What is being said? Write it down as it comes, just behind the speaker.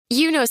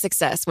You know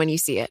success when you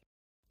see it.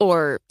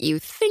 Or you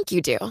think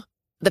you do.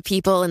 The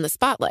people in the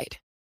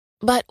spotlight.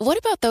 But what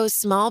about those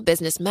small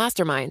business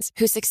masterminds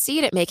who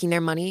succeed at making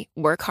their money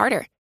work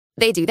harder?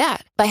 They do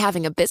that by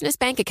having a business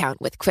bank account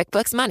with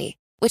QuickBooks Money,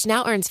 which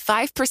now earns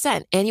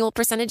 5% annual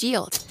percentage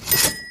yield.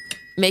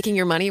 Making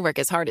your money work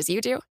as hard as you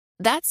do?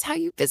 That's how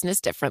you business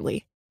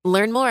differently.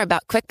 Learn more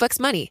about QuickBooks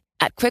Money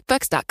at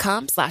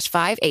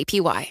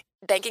quickbooks.com/5APY.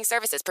 Banking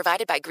services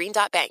provided by Green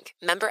Dot Bank.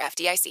 Member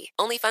FDIC.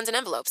 Only funds and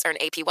envelopes earn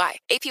APY.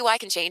 APY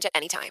can change at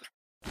any time.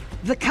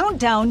 The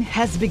countdown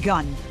has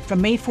begun.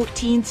 From May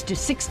 14th to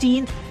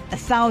 16th,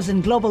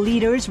 1,000 global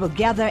leaders will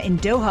gather in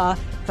Doha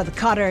for the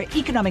Qatar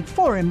Economic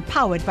Forum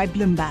powered by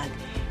Bloomberg.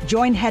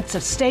 Join heads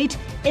of state,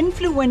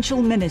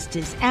 influential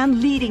ministers,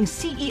 and leading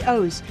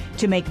CEOs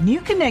to make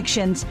new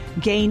connections,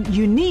 gain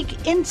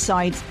unique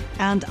insights,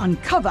 and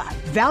uncover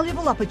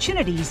valuable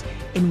opportunities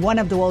in one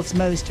of the world's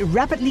most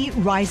rapidly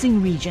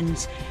rising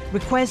regions.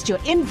 Request your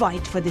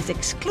invite for this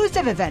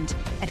exclusive event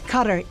at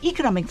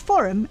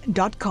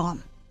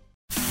QatarEconomicForum.com.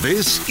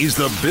 This is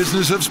the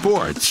business of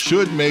sports.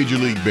 Should Major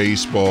League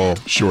Baseball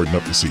shorten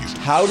up the season?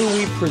 How do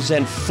we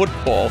present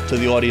football to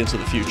the audience of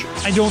the future?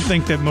 I don't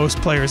think that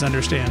most players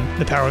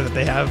understand the power that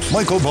they have.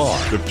 Michael Barr.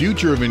 The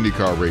future of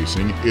IndyCar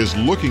racing is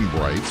looking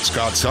bright.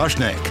 Scott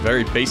Soshnick.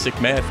 Very basic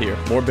math here.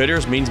 More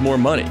bidders means more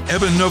money.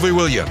 Evan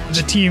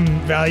Novi-Williams. The team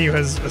value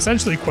has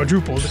essentially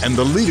quadrupled. And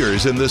the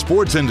leaders in the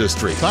sports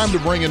industry. Time to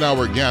bring in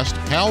our guest,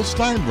 Hal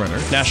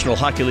Steinbrenner. National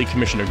Hockey League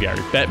Commissioner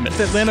Gary Bettman.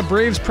 Atlanta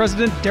Braves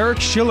President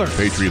Derek Schiller.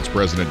 Patriots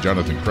President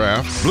Jonathan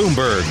Kraft.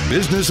 Bloomberg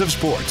Business of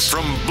Sports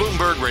from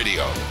Bloomberg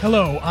Radio.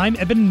 Hello, I'm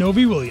Eben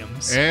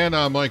Novi-Williams. And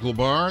I'm Michael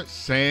Barr.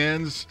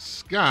 Sans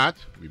Scott.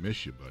 We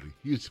miss you, buddy.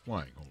 He's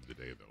flying home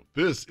today, though.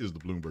 This is the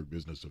Bloomberg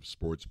Business of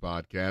Sports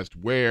podcast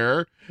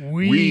where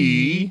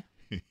we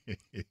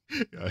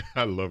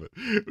I love it.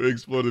 We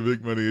explore the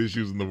big money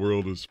issues in the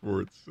world of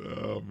sports.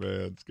 Oh,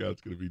 man.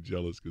 Scott's going to be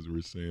jealous because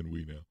we're saying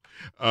we now.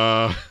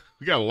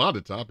 We got a lot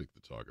of topics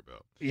to talk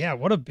about. Yeah,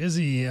 what a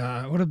busy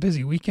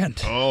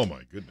weekend. Oh,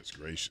 my goodness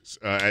gracious.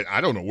 I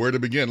don't know where to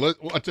begin. I'll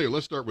tell you,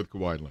 let's start with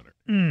Kawhi Leonard.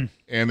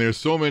 And there's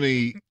so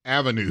many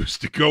avenues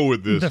to go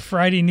with this. The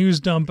Friday news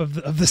dump of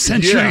the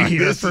century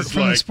here from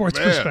the sports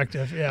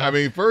perspective. Yeah. I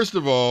mean, first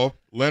of all,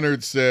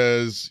 Leonard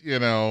says,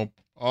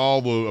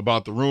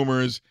 about the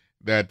rumors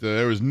that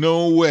there was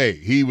no way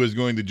he was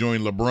going to join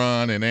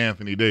LeBron and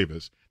Anthony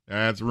Davis.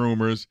 That's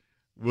rumors.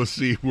 We'll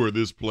see where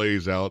this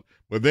plays out.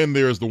 But then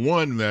there's the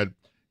one that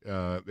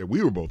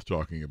we were both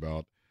talking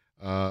about.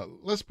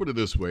 Let's put it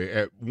this way.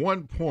 At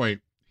one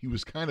point, he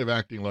was kind of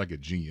acting like a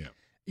GM.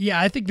 Yeah,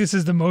 I think this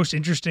is the most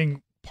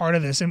interesting part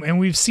of this. And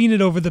we've seen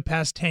it over the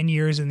past 10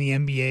 years in the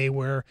NBA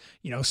where,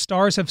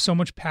 stars have so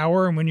much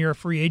power. And when you're a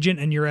free agent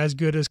and you're as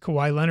good as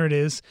Kawhi Leonard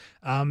is,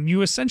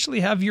 you essentially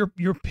have your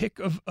pick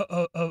of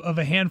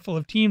a handful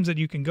of teams that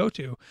you can go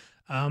to.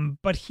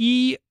 But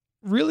he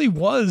really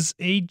was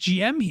a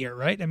GM here,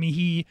 right? I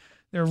mean,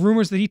 there are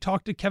rumors that he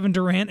talked to Kevin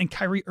Durant and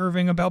Kyrie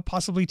Irving about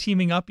possibly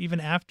teaming up even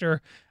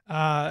after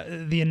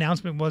the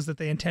announcement was that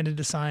they intended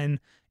to sign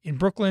in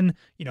Brooklyn.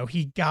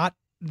 He got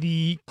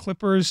the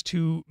Clippers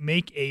to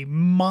make a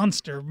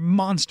monster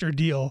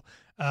deal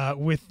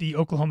with the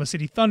Oklahoma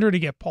City Thunder to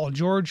get Paul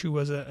George, who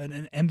was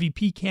an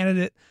MVP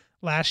candidate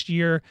last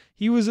year.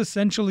 He was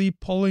essentially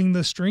pulling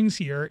the strings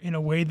here in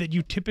a way that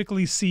you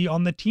typically see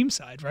on the team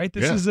side, right?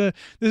 This is a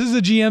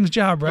GM's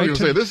job, right?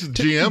 This is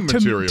GM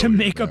material. To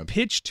make a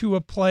pitch to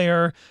a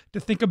player, to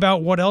think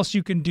about what else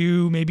you can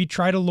do, maybe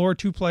try to lure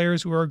two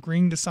players who are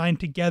agreeing to sign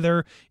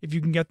together if you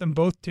can get them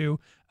both to.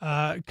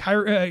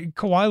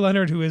 Kawhi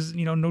Leonard, who is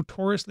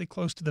notoriously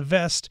close to the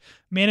vest,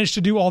 managed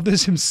to do all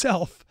this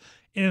himself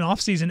in an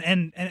offseason,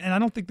 and I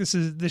don't think this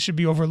should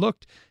be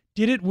overlooked.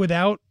 Did it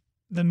without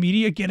the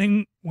media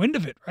getting wind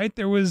of it, right?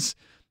 There was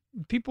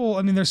people,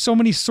 there's so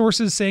many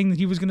sources saying that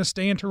he was going to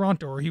stay in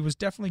Toronto or he was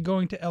definitely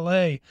going to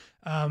LA.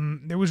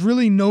 There was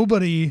really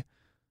nobody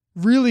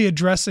really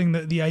addressing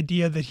the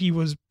idea that he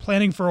was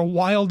planning for a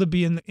while to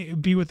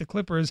be with the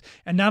Clippers.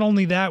 And not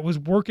only that, was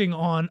working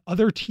on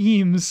other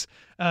teams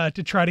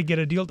to try to get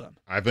a deal done.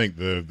 I think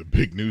the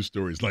big news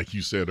stories, like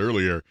you said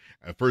earlier,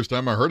 the first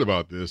time I heard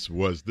about this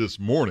was this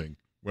morning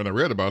when I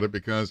read about it,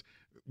 because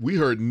we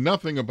heard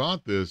nothing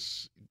about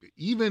this.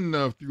 Even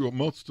through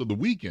most of the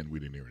weekend, we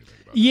didn't hear anything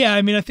about it. Yeah,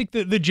 I think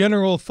the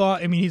general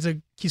thought,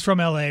 he's from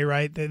LA,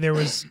 right? There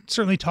was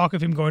certainly talk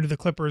of him going to the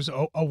Clippers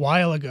a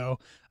while ago,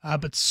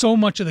 but so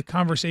much of the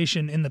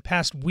conversation in the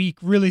past week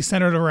really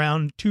centered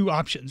around two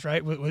options,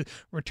 right? With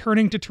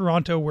returning to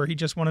Toronto, where he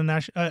just won an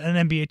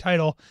NBA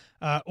title,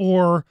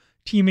 or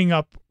teaming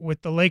up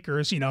with the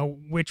Lakers,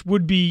 which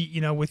would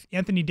be, with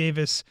Anthony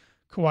Davis,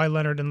 Kawhi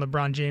Leonard, and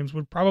LeBron James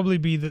would probably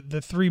be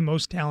the three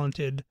most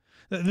talented.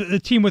 The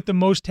team with the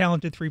most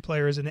talented three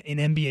players in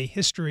NBA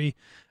history.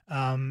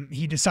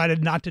 He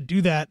decided not to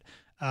do that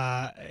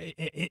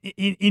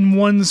in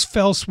one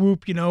fell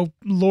swoop.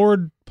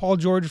 Lured Paul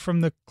George from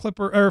the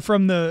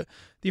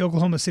the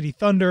Oklahoma City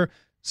Thunder,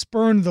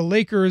 spurned the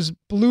Lakers,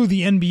 blew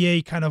the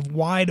NBA kind of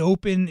wide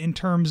open in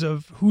terms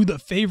of who the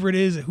favorite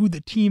is, who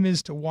the team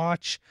is to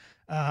watch.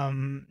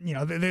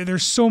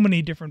 There's so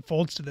many different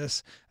folds to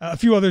this. A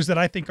few others that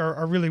I think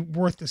are really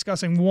worth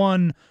discussing.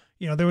 One,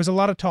 there was a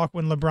lot of talk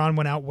when LeBron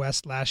went out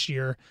west last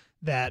year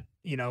that,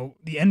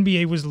 the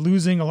NBA was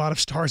losing a lot of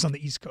stars on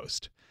the East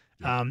Coast.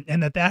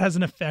 And that has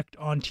an effect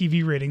on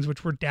TV ratings,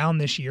 which were down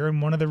this year.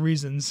 And one of the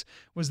reasons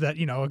was that,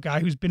 a guy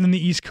who's been in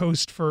the East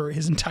Coast for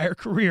his entire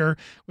career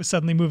was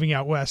suddenly moving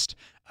out west.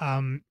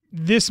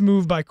 This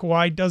move by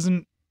Kawhi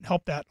doesn't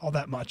help that all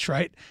that much,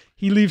 right?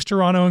 He leaves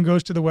Toronto and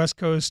goes to the West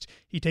Coast.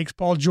 He takes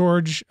Paul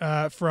George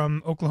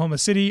from Oklahoma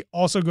City,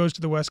 also goes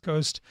to the West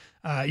Coast.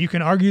 You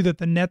can argue that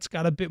the Nets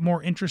got a bit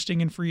more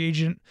interesting in free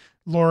agent,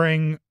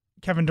 luring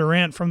Kevin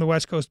Durant from the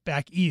West Coast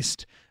back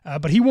east,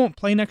 but he won't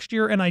play next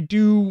year. And I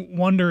do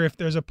wonder if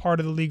there's a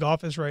part of the league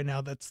office right now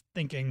that's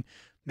thinking,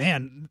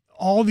 man,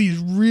 all these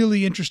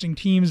really interesting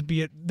teams,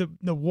 be it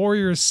the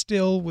Warriors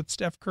still with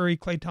Steph Curry,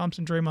 Klay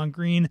Thompson, Draymond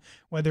Green,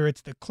 whether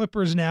it's the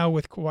Clippers now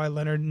with Kawhi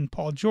Leonard and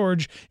Paul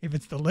George, if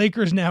it's the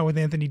Lakers now with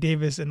Anthony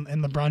Davis and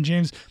LeBron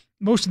James,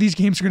 most of these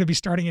games are going to be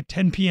starting at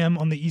 10 p.m.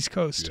 on the East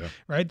Coast,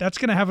 right? That's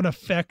going to have an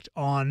effect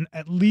on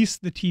at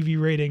least the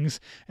TV ratings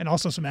and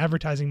also some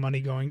advertising money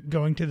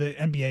going to the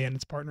NBA and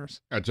its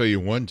partners. I'll tell you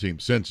one team,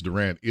 since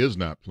Durant is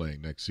not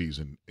playing next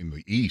season in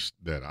the East,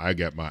 that I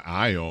got my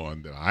eye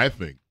on that I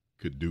think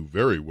could do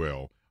very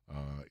well,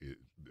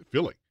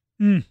 Philly.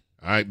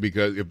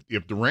 Because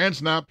if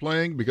Durant's not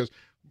playing, because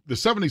the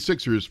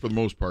 76ers, for the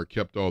most part,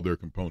 kept all their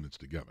components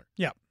together.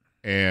 Yeah.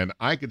 And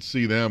I could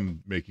see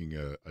them making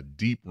a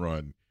deep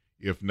run,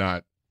 if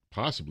not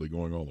possibly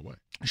going all the way.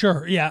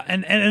 Sure, yeah.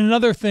 And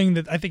another thing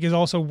that I think is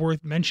also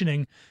worth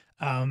mentioning,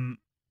 the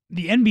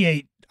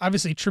NBA,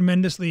 obviously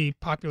tremendously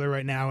popular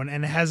right now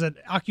and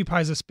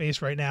occupies a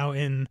space right now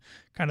in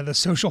kind of the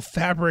social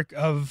fabric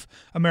of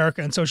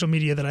America and social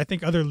media that I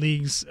think other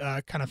leagues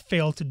kind of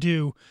fail to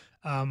do.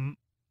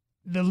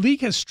 The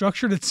league has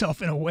structured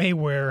itself in a way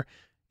where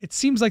it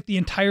seems like the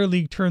entire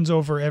league turns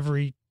over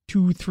every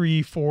 2,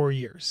 3, 4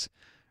 years.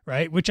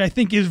 Right, which I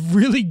think is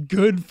really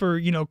good for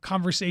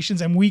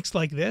conversations and weeks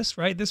like this.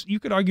 Right, you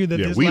could argue that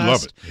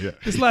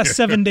this last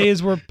 7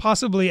 days were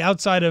possibly,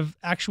 outside of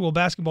actual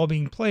basketball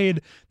being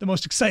played, the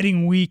most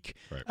exciting week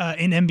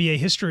in NBA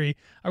history.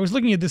 I was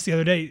looking at this the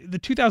other day. The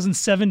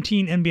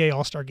 2017 NBA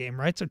All-Star Game,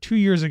 right? So 2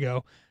 years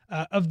ago,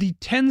 of the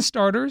 10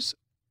 starters,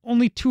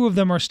 only 2 of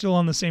them are still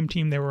on the same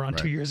team they were on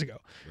 2 years ago,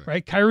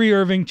 right? Kyrie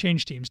Irving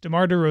changed teams.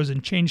 DeMar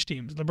DeRozan changed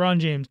teams. LeBron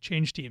James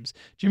changed teams.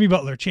 Jimmy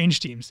Butler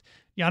changed teams.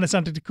 Giannis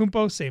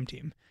Antetokounmpo, same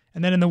team.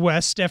 And then in the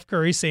West, Steph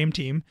Curry, same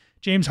team.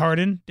 James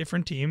Harden,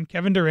 different team.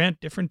 Kevin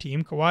Durant, different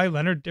team. Kawhi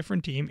Leonard,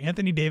 different team.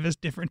 Anthony Davis,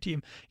 different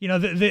team.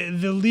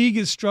 The league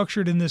is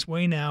structured in this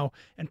way now,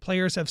 and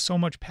players have so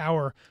much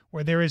power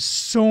where there is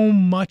so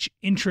much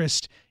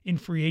interest in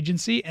free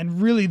agency, and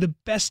really the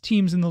best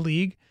teams in the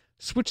league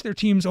switch their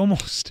teams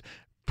almost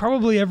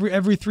probably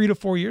every 3 to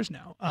 4 years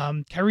now.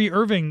 Kyrie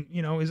Irving,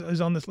 is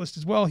on this list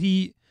as well.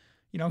 He's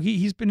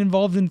been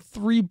involved in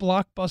 3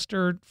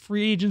 blockbuster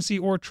free agency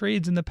or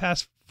trades in the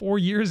past 4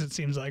 years, it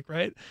seems like,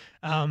 right?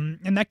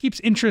 And that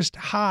keeps interest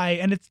high,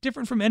 and it's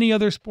different from any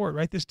other sport,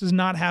 right? This does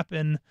not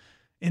happen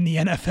in the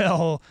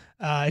NFL.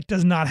 It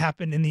does not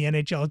happen in the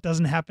NHL. It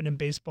doesn't happen in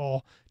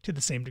baseball to the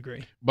same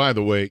degree. By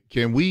the way,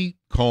 can we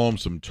calm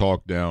some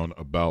talk down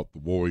about the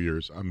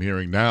Warriors? I'm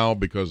hearing now,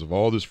 because of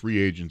all this free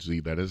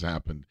agency that has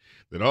happened,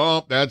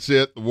 that, that's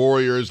it, the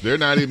Warriors, they're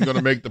not even going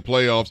to make the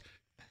playoffs.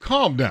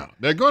 Calm down.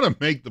 They're going to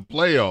make the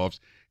playoffs.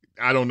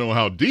 I don't know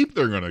how deep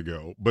they're going to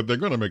go, but they're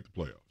going to make the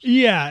playoffs.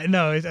 Yeah,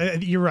 no,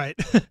 you're right.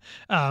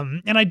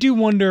 And I do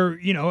wonder,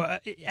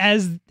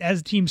 as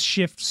teams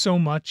shift so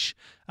much,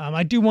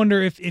 I do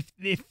wonder if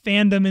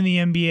fandom in the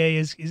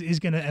NBA is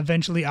going to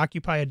eventually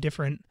occupy a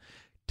different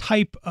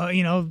type.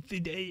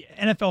 The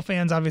NFL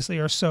fans obviously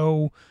are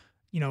so,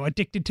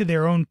 addicted to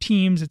their own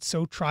teams. It's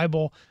so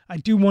tribal. I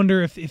do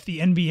wonder if the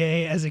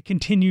NBA, as it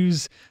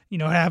continues,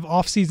 have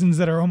off seasons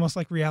that are almost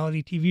like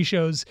reality TV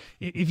shows,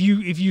 if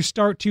you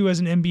start to, as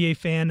an NBA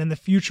fan, and the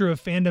future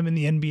of fandom in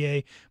the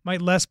NBA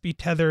might less be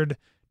tethered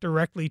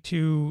directly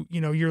to,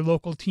 your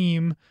local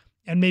team,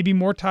 and maybe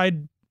more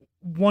tied,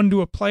 one,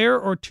 to a player,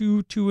 or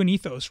two, to an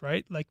ethos,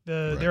 right? Like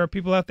there are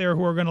people out there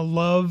who are going to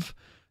love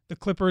the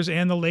Clippers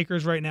and the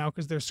Lakers right now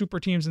because they're super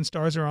teams and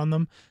stars are on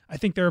them. I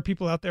think there are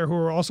people out there who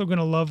are also going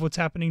to love what's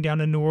happening down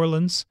in New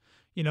Orleans,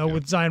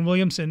 with Zion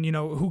Williamson,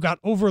 who got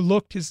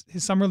overlooked. His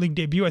summer league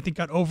debut, I think,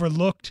 got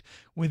overlooked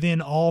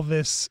within all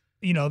this,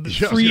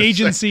 the free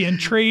agency and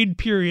trade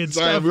period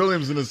Zion stuff.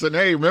 Williamson has said,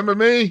 "Hey, remember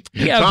me?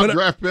 Top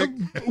draft pick."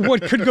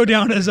 What could go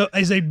down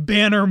as a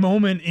banner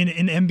moment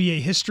in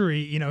NBA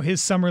history,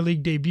 his summer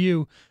league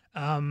debut.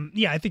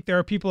 I think there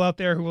are people out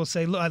there who will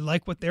say, look, I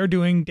like what they're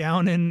doing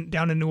down in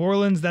New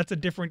Orleans. That's a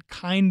different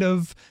kind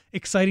of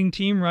exciting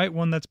team, right?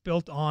 One that's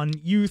built on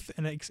youth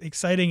and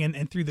exciting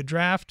and through the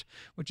draft,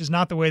 which is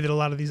not the way that a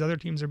lot of these other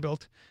teams are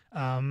built.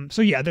 I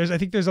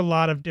think there's a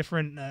lot of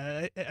different,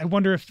 I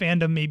wonder if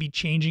fandom may be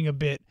changing a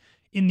bit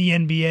in the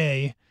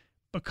NBA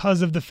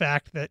because of the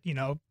fact that,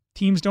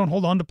 teams don't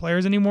hold on to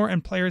players anymore,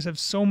 and players have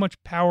so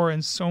much power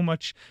and so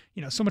much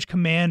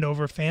command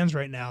over fans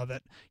right now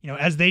that,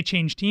 as they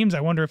change teams,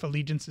 I wonder if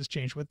allegiances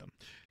change with them.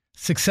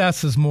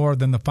 Success is more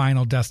than the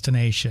final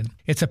destination.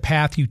 It's a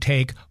path you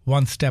take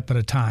one step at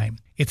a time.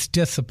 It's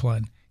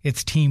discipline,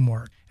 it's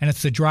teamwork, and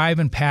it's the drive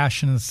and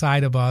passion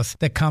inside of us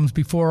that comes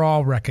before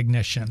all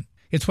recognition.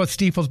 It's what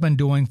Stifel's been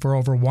doing for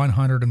over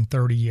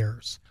 130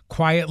 years.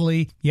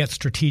 Quietly, yet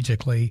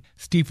strategically,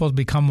 Stifel's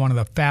become one of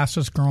the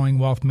fastest growing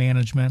wealth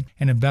management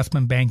and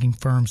investment banking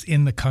firms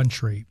in the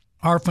country.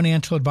 Our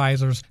financial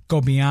advisors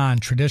go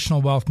beyond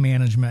traditional wealth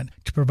management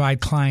to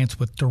provide clients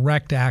with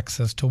direct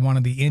access to one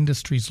of the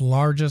industry's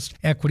largest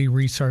equity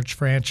research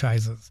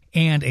franchises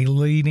and a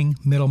leading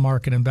middle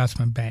market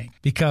investment bank,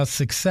 because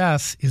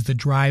success is the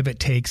drive it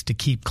takes to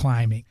keep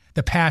climbing,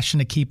 the passion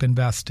to keep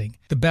investing,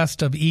 the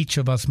best of each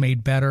of us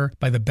made better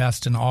by the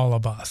best in all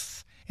of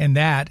us. And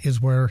that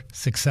is where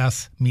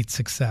success meets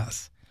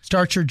success.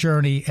 Start your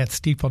journey at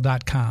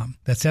Stifel.com.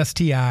 That's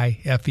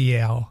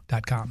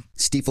STIFEL.com.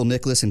 Stifel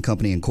Nicholas and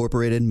Company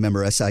Incorporated,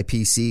 member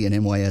SIPC and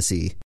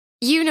NYSE.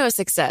 You know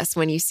success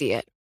when you see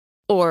it.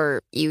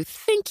 Or you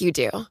think you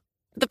do.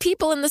 The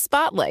people in the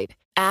spotlight.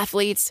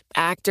 Athletes,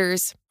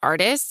 actors,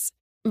 artists.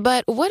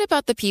 But what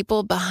about the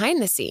people behind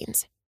the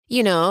scenes?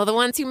 You know, the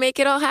ones who make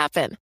it all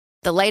happen.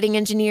 The lighting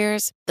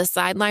engineers, the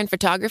sideline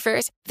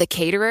photographers, the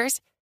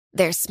caterers.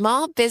 They're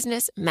small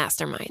business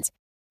masterminds.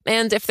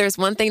 And if there's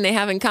one thing they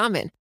have in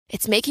common,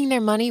 it's making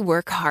their money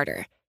work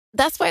harder.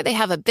 That's why they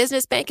have a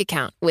business bank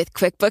account with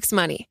QuickBooks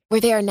Money,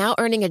 where they are now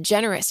earning a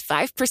generous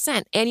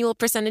 5% annual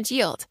percentage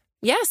yield.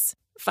 Yes,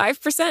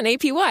 5%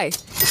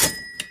 APY.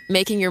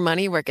 Making your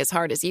money work as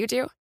hard as you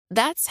do?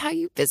 That's how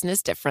you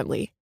business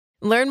differently.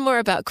 Learn more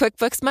about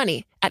QuickBooks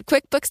Money at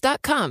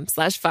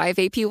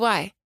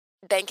quickbooks.com/5APY.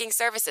 Banking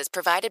services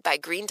provided by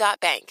Green Dot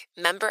Bank,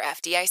 member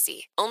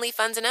FDIC. Only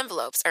funds and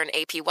envelopes earn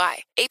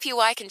APY.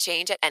 APY can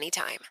change at any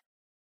time.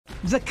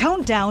 The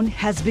countdown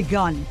has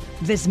begun.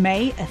 This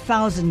May,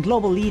 1,000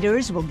 global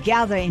leaders will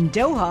gather in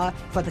Doha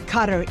for the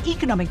Qatar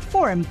Economic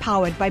Forum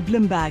powered by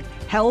Bloomberg,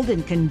 held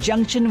in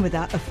conjunction with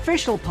our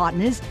official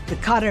partners, the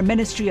Qatar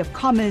Ministry of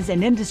Commerce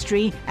and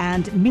Industry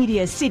and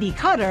Media City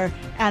Qatar,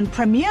 and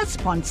premier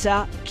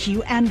sponsor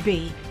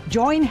Q&B.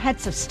 Join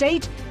heads of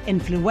state,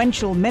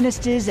 influential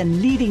ministers,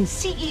 and leading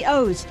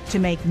CEOs to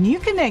make new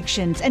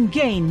connections and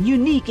gain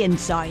unique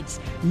insights.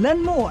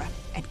 Learn more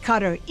at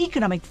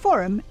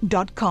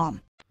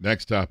QatarEconomicForum.com.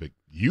 Next topic.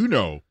 You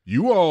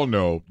all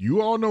know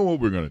what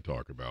we're going to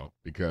talk about,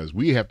 because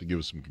we have to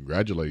give some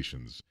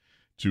congratulations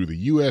to the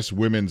U.S.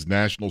 women's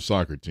national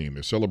soccer team.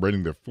 They're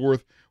celebrating their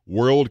 4th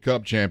World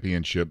Cup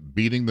championship,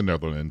 beating the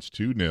Netherlands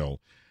 2-0.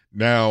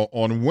 Now,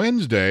 on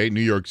Wednesday,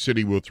 New York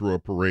City will throw a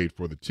parade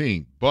for the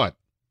team, but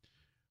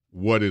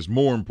what is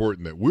more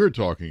important that we're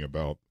talking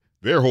about,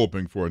 they're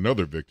hoping for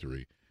another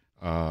victory.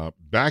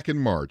 Back in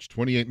March,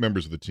 28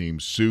 members of the team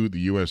sued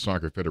the U.S.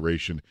 Soccer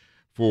Federation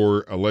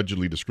for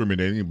allegedly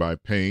discriminating by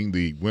paying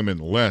the women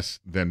less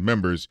than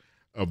members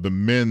of the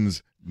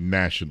men's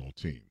national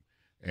team.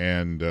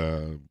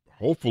 And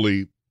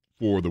hopefully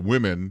for the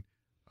women,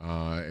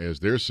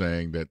 as they're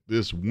saying, that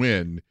this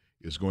win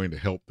is going to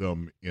help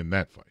them in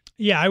that fight.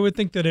 Yeah, I would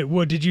think that it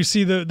would. Did you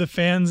see the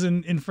fans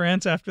in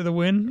France after the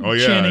win? Oh,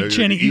 yeah.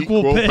 Chanting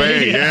equal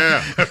pay.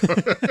 Yeah.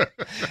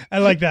 I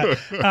like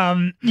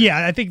that.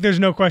 Yeah, I think there's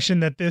no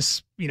question that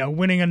this,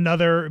 winning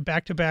another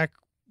back-to-back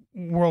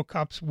World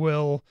Cups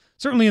will,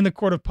 certainly in the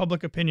court of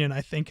public opinion,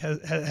 I think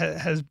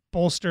has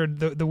bolstered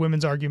the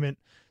women's argument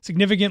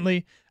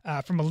significantly.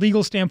 From a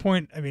legal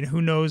standpoint, I mean,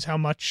 who knows how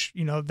much,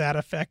 that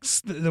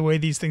affects the way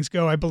these things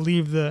go. I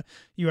believe the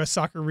U.S.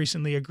 Soccer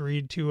recently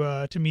agreed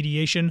to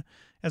mediation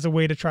as a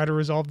way to try to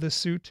resolve this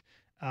suit.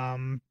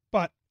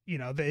 But,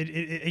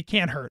 it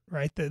can't hurt,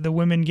 right? The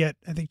women get,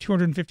 I think,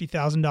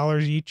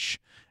 $250,000 each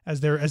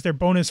as their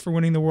bonus for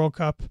winning the World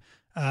Cup.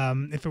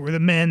 If it were the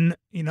men,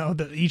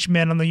 each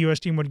man on the U.S.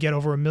 team would get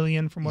over $1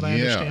 million, from what I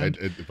understand.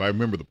 Yeah, if I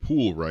remember the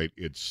pool right,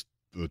 it's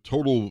the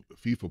total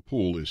FIFA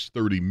pool is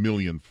 $30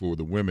 million for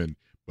the women,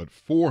 but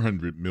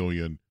 $400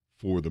 million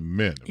for the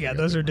men. Yeah,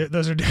 those are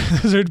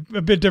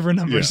a bit different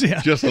numbers.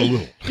 Yeah, just a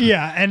little.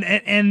 Yeah,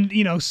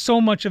 and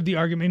so much of the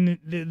argument,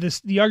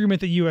 the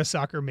argument that U.S.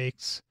 Soccer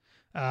makes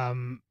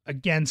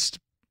against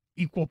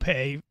equal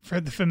pay for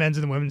the men's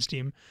and the women's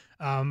team.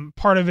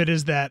 Part of it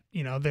is that,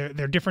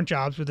 they're different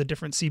jobs with a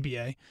different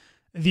CBA.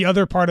 The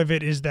other part of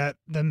it is that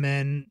the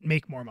men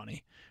make more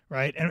money,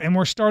 right? And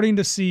we're starting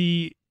to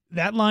see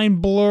that line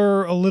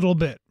blur a little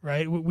bit,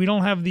 right? We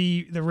don't have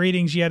the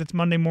ratings yet. It's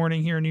Monday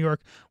morning here in New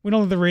York. We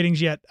don't have the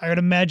ratings yet. I would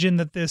imagine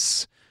that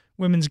this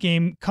women's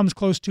game comes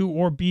close to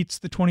or beats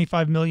the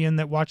 25 million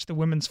that watched the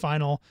women's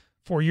final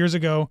 4 years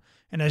ago.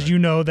 And as you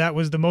know, that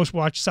was the most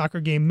watched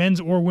soccer game, men's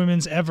or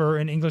women's, ever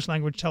in English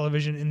language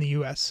television in the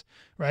U.S.,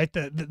 right?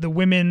 The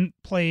women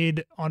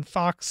played on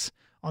Fox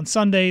on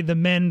Sunday. The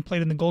men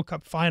played in the Gold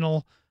Cup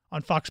final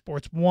on Fox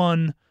Sports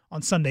 1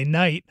 on Sunday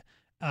night.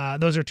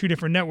 Those are two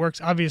different networks.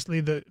 Obviously,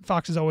 the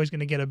Fox is always going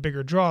to get a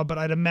bigger draw, but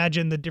I'd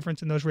imagine the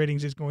difference in those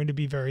ratings is going to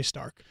be very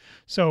stark.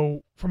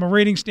 So from a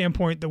rating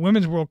standpoint, the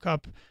Women's World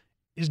Cup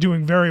is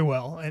doing very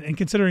well. And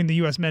considering the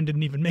U.S. men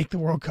didn't even make the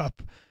World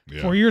Cup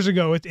 4 years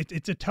ago,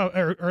 it's a tough,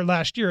 or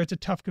last year, it's a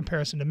tough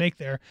comparison to make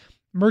there.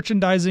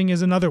 Merchandising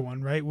is another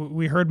one, right?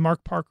 We heard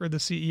Mark Parker, the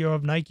CEO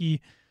of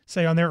Nike,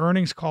 say on their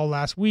earnings call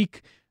last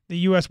week, the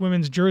U.S.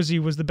 women's jersey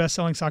was the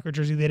best-selling soccer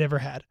jersey they'd ever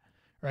had.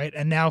 Right.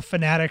 And now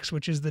Fanatics,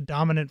 which is the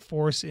dominant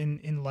force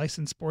in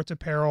licensed sports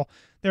apparel,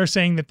 they're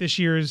saying that this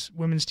year's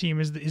women's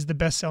team is the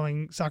best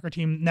selling soccer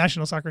team,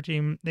 national soccer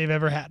team they've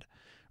ever had.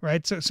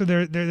 Right. So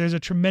there's a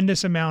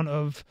tremendous amount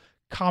of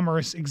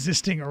commerce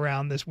existing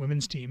around this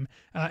women's team.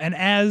 And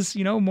as,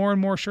 more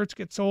and more shirts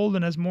get sold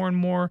and as more and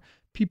more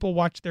people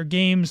watch their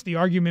games, the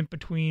argument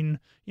between,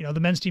 the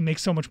men's team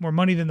makes so much more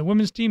money than the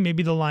women's team,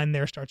 maybe the line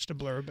there starts to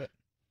blur a bit.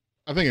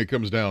 I think it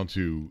comes down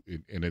to,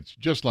 and it's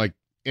just like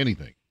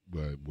anything.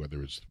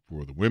 Whether it's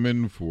for the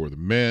women, for the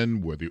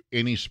men, whether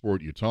any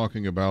sport you're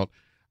talking about,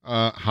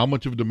 how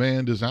much of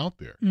demand is out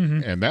there.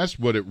 Mm-hmm. And that's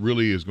what it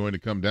really is going to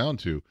come down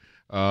to.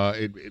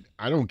 I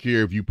don't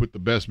care if you put the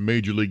best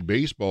Major League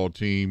Baseball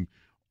team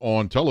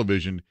on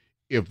television.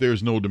 If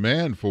there's no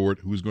demand for it,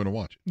 who's going to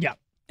watch it? Yeah.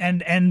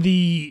 And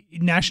the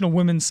National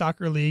Women's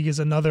Soccer League is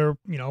another,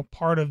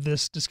 part of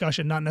this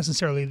discussion, not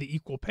necessarily the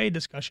equal pay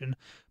discussion,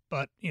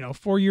 but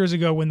 4 years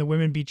ago when the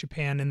women beat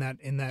Japan in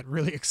that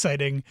really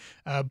exciting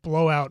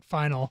blowout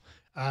final,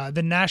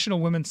 the National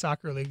Women's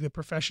Soccer League, the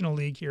professional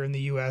league here in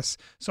the U.S.,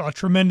 saw a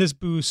tremendous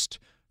boost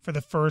for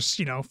the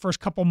first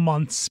couple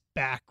months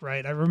back,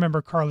 right? I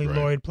remember Carly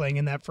Lloyd playing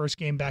in that first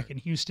game back in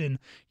Houston.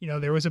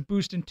 There was a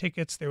boost in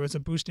tickets. There was a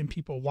boost in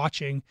people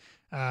watching.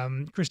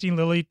 Christine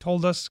Lilly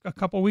told us a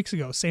couple weeks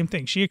ago, same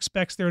thing. She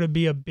expects there to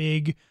be a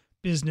big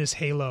business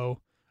halo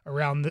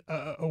around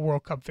a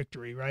World Cup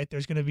victory, right?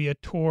 There's going to be a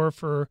tour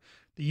for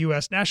the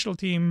U.S. national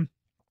team.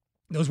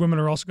 Those women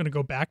are also going to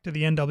go back to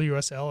the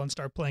NWSL and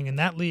start playing in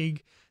that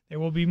league. There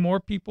will be more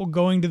people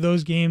going to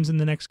those games in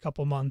the next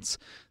couple months.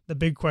 The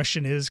big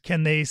question is,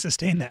 can they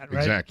sustain that, right?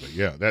 Exactly,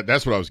 yeah.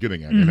 That's what I was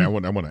getting at. Mm-hmm.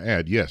 And I want to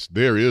add, yes,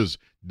 there is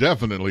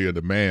definitely a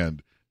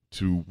demand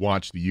to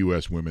watch the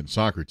U.S. women's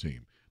soccer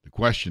team. The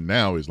question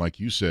now is, like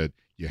you said,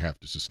 you have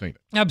to sustain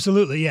it.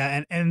 Absolutely,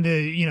 yeah. And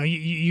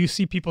you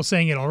see people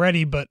saying it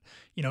already, but,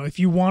 if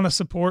you want to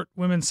support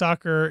women's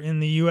soccer in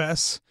the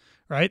U.S.,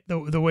 right,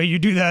 the way you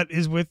do that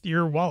is with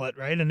your wallet,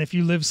 right? And if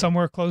you live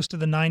somewhere close to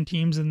the 9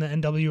 teams in the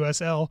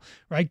NWSL,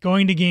 right,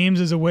 going to games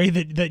is a way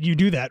that you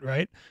do that,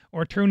 right?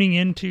 Or tuning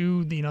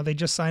into, they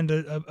just signed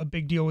a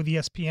big deal with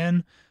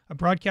ESPN, a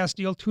broadcast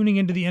deal, tuning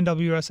into the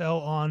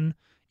NWSL on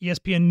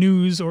ESPN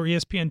News or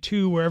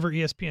ESPN2, wherever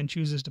ESPN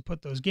chooses to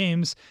put those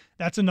games.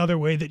 That's another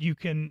way that you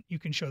can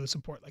show the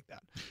support like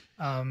that.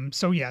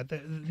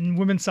 The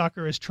women's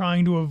soccer is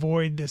trying to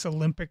avoid this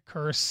Olympic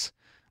curse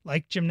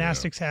like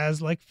gymnastics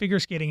has, like figure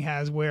skating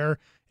has, where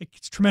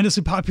it's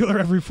tremendously popular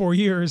every 4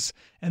 years,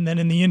 and then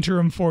in the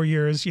interim 4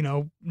 years,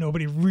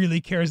 nobody really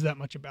cares that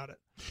much about it.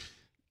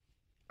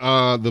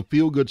 The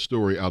feel-good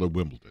story out of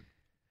Wimbledon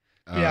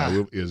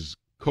is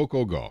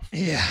Coco Gauff.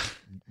 Yeah.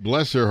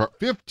 Bless her heart,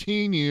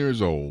 15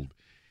 years old.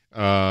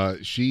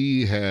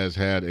 She has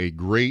had a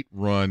great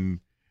run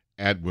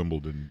at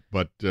Wimbledon,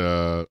 but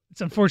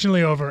it's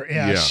unfortunately over.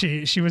 Yeah.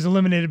 She was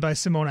eliminated by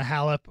Simona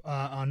Halep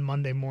on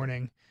Monday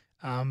morning.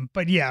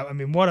 What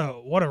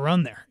a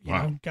run there. You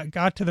know,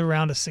 got to the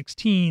round of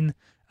 16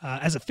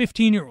 as a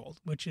 15-year-old,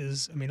 which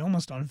is,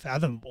 almost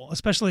unfathomable,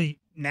 especially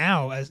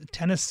now as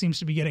tennis seems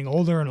to be getting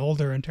older and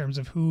older in terms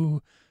of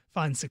who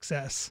finds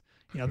success.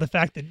 The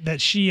fact that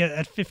she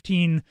at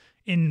 15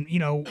 in,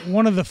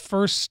 one of the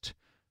first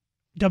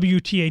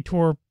WTA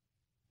Tour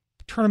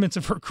tournaments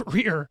of her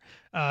career,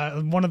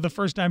 one of the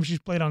first times she's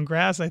played on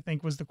grass, I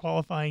think, was the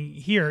qualifying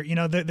here.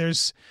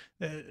 There's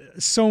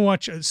so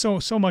much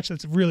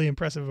that's really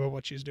impressive about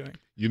what she's doing.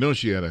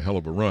 She had a hell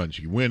of a run.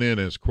 She went in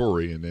as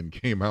Corey and then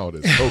came out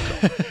as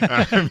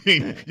Coco.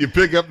 You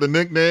pick up the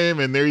nickname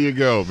and there you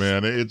go,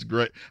 man. It's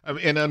great.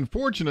 And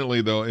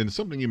unfortunately, though, and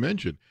something you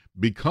mentioned,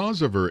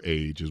 because of her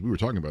age, as we were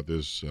talking about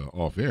this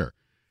off air,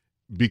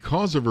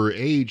 because of her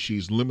age,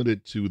 she's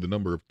limited to the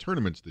number of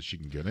tournaments that she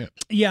can get in.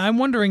 Yeah, I'm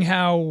wondering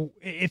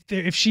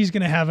if she's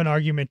going to have an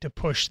argument to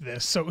push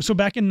this. So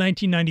back in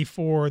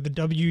 1994, the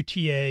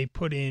WTA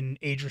put in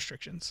age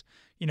restrictions,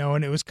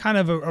 and it was kind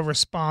of a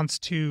response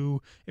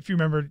to, if you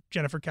remember,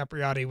 Jennifer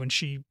Capriati, when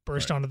she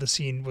burst onto the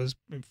scene, was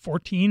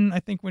 14, I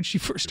think, when she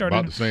first started.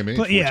 About the same age,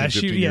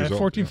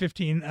 14,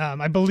 15.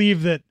 I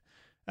believe that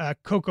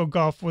Coco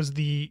Gauff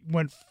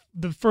went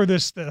the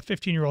furthest the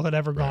 15-year-old had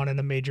ever gone in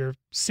a major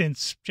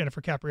since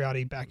Jennifer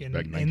Capriati back in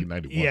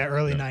 1991.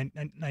 Early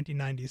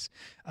 1990s.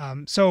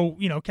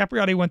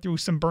 Capriati went through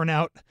some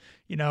burnout,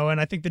 and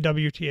I think the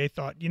WTA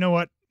thought, you know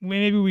what,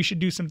 maybe we should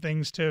do some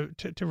things to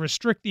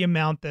restrict the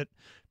amount that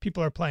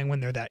people are playing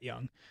when they're that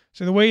young.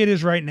 So the way it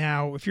is right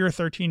now, if you're a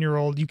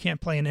 13-year-old, you can't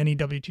play in any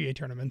WTA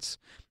tournaments.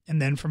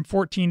 And then from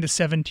 14 to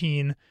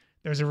 17,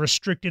 there's a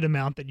restricted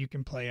amount that you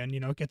can play in.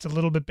 It gets a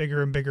little bit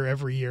bigger and bigger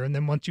every year. And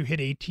then once you hit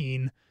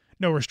 18,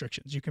 no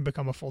restrictions. You can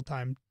become a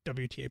full-time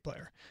WTA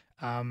player.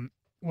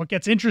 What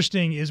gets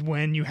interesting is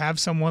when you have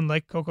someone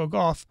like Coco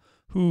Gauff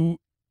who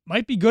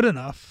might be good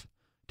enough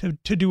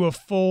to do a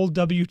full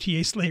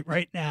WTA slate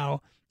right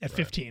now at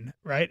 15,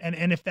 right?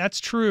 And if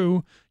that's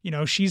true,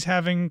 she's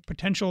having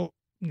potential,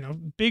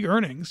 big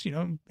earnings,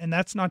 and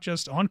that's not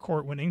just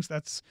on-court winnings,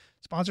 that's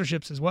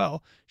sponsorships as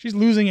well. She's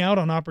losing out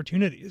on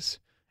opportunities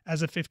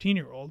as a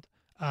 15-year-old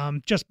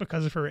just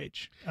because of her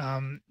age.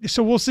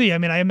 So we'll see. I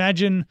mean, I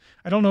imagine,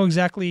 I don't know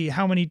exactly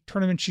how many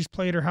tournaments she's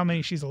played or how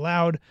many she's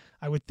allowed.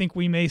 I would think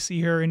we may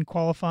see her in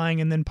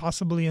qualifying and then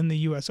possibly in the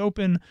U.S.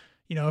 Open.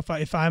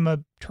 If I'm a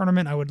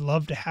tournament, I would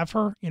love to have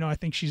her. I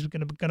think she's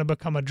going to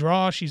become a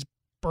draw. She's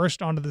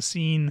burst onto the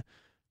scene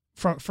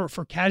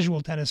for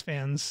casual tennis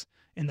fans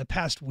in the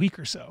past week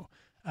or so.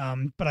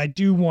 But I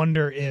do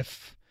wonder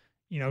if,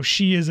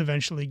 she is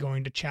eventually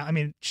going to challenge. I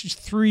mean, she's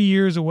 3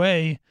 years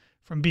away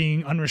from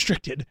being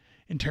unrestricted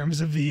in terms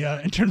of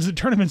the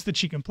tournaments that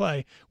she can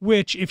play,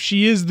 which if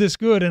she is this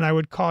good, and I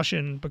would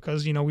caution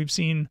because, we've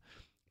seen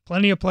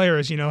plenty of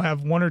players,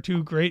 have one or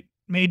two great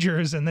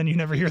majors and then you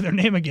never hear their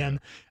name again.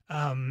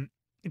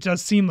 It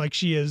does seem like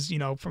she is,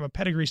 from a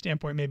pedigree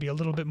standpoint, maybe a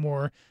little bit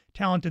more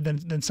talented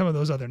than some of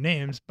those other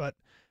names, but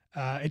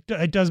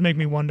it does make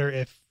me wonder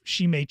if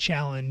she may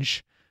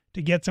challenge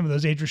to get some of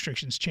those age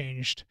restrictions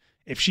changed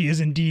if she is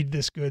indeed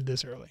this good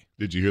this early.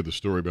 Did you hear the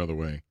story, by the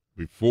way?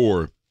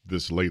 Before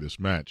this latest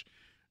match,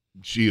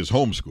 she is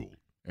homeschooled,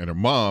 and her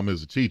mom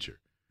is a teacher.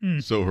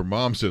 So her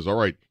mom says, all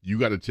right, you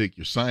got to take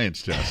your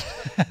science test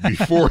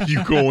before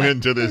you go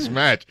into this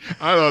match.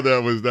 I thought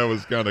that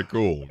was kind of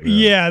cool.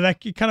 Yeah, that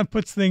kind of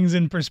puts things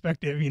in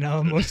perspective.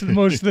 Most of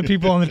the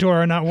people on the tour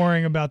are not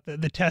worrying about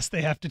the test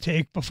they have to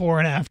take before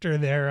and after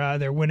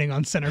they're winning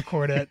on center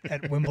court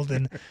at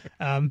Wimbledon.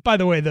 By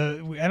the way,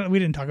 we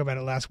didn't talk about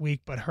it last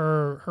week, but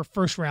her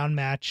first round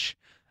match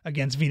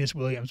against Venus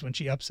Williams when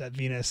she upset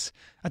Venus,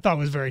 I thought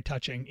was very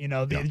touching.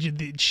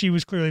 She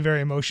was clearly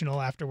very emotional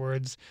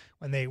afterwards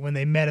when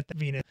they met at the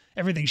Venus.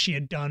 Everything she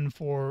had done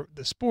for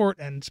the sport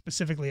and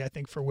specifically, I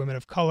think, for women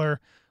of color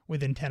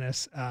within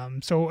tennis.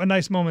 So a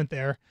nice moment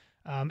there.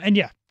 And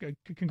yeah,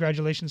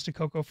 congratulations to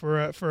Coco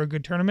for a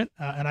good tournament.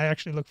 And I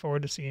actually look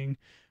forward to seeing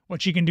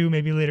what she can do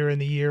maybe later in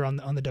the year on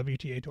the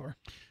WTA tour.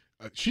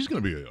 She's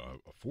going to be a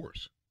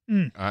force.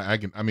 I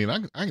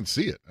can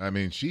see it. I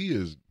mean, she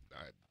is.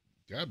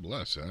 God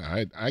bless.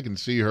 I can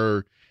see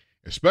her,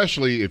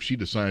 especially if she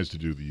decides to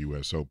do the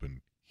U.S. Open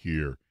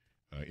here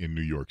in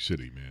New York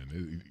City,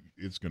 man.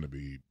 It's going to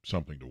be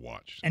something to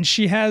watch. And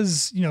she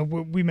has,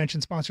 we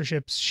mentioned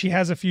sponsorships. She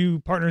has a few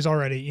partners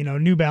already.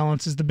 New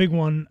Balance is the big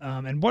one.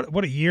 And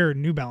what a year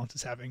New Balance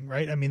is having,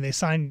 right? I mean, they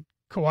signed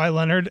Kawhi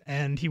Leonard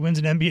and he wins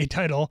an NBA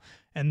title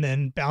and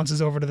then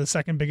bounces over to the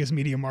second biggest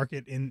media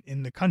market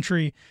in the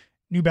country.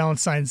 New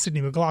Balance signed Sydney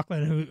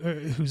McLaughlin,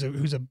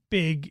 who's a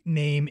big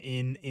name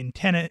in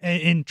tennis,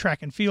 in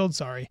track and field.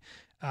 Sorry,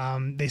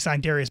 they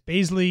signed Darius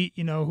Baisley,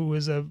 who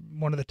was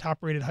one of the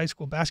top-rated high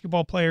school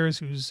basketball players,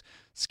 who's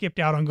skipped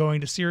out on going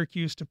to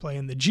Syracuse to play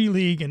in the G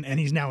League, and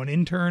he's now an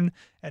intern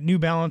at New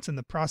Balance in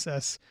the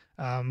process.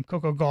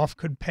 Coco Gauff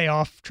could pay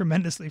off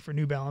tremendously for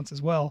New Balance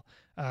as well.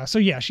 So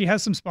yeah, she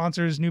has some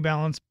sponsors: New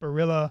Balance,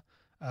 Barilla,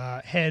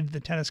 Head, the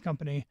tennis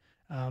company,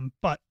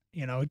 but.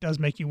 It does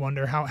make you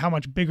wonder how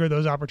much bigger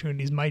those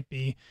opportunities might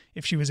be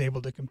if she was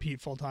able to compete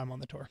full-time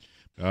on the tour.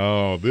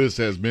 Oh, this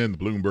has been the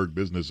Bloomberg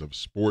Business of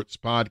Sports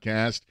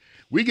podcast.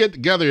 We get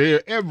together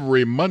here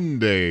every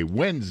Monday,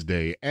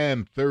 Wednesday,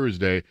 and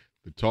Thursday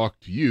to talk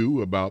to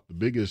you about the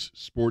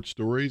biggest sports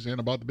stories and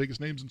about the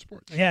biggest names in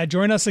sports. Yeah,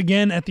 join us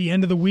again at the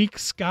end of the week.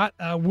 Scott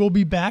will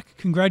be back.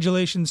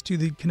 Congratulations to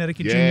the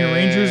Connecticut Junior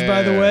Rangers,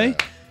 by the way,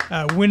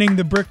 winning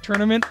the Brick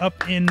Tournament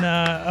up in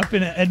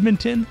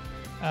Edmonton.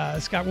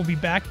 Scott will be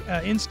back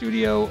in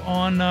studio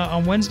on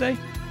Wednesday,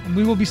 and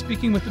we will be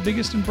speaking with the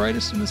biggest and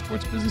brightest in the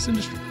sports business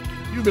industry.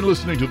 You've been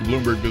listening to the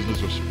Bloomberg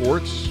Business of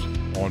Sports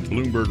on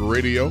Bloomberg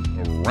Radio,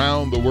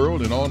 around the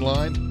world and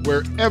online,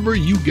 wherever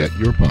you get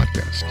your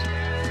podcasts.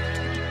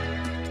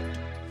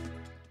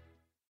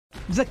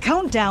 The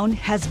countdown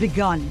has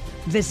begun.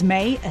 This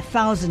May,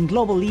 1,000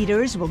 global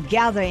leaders will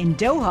gather in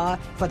Doha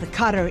for the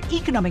Qatar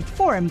Economic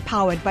Forum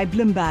powered by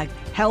Bloomberg,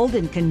 held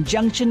in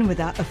conjunction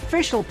with our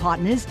official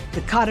partners,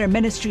 the Qatar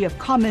Ministry of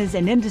Commerce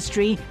and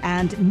Industry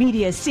and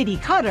Media City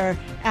Qatar,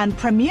 and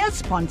premier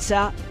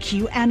sponsor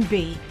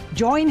Q&B.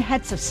 Join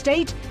heads of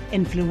state,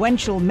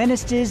 influential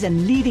ministers,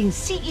 and leading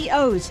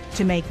CEOs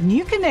to make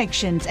new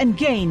connections and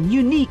gain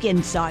unique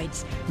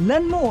insights.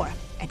 Learn more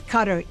at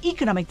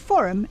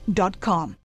QatarEconomicForum.com.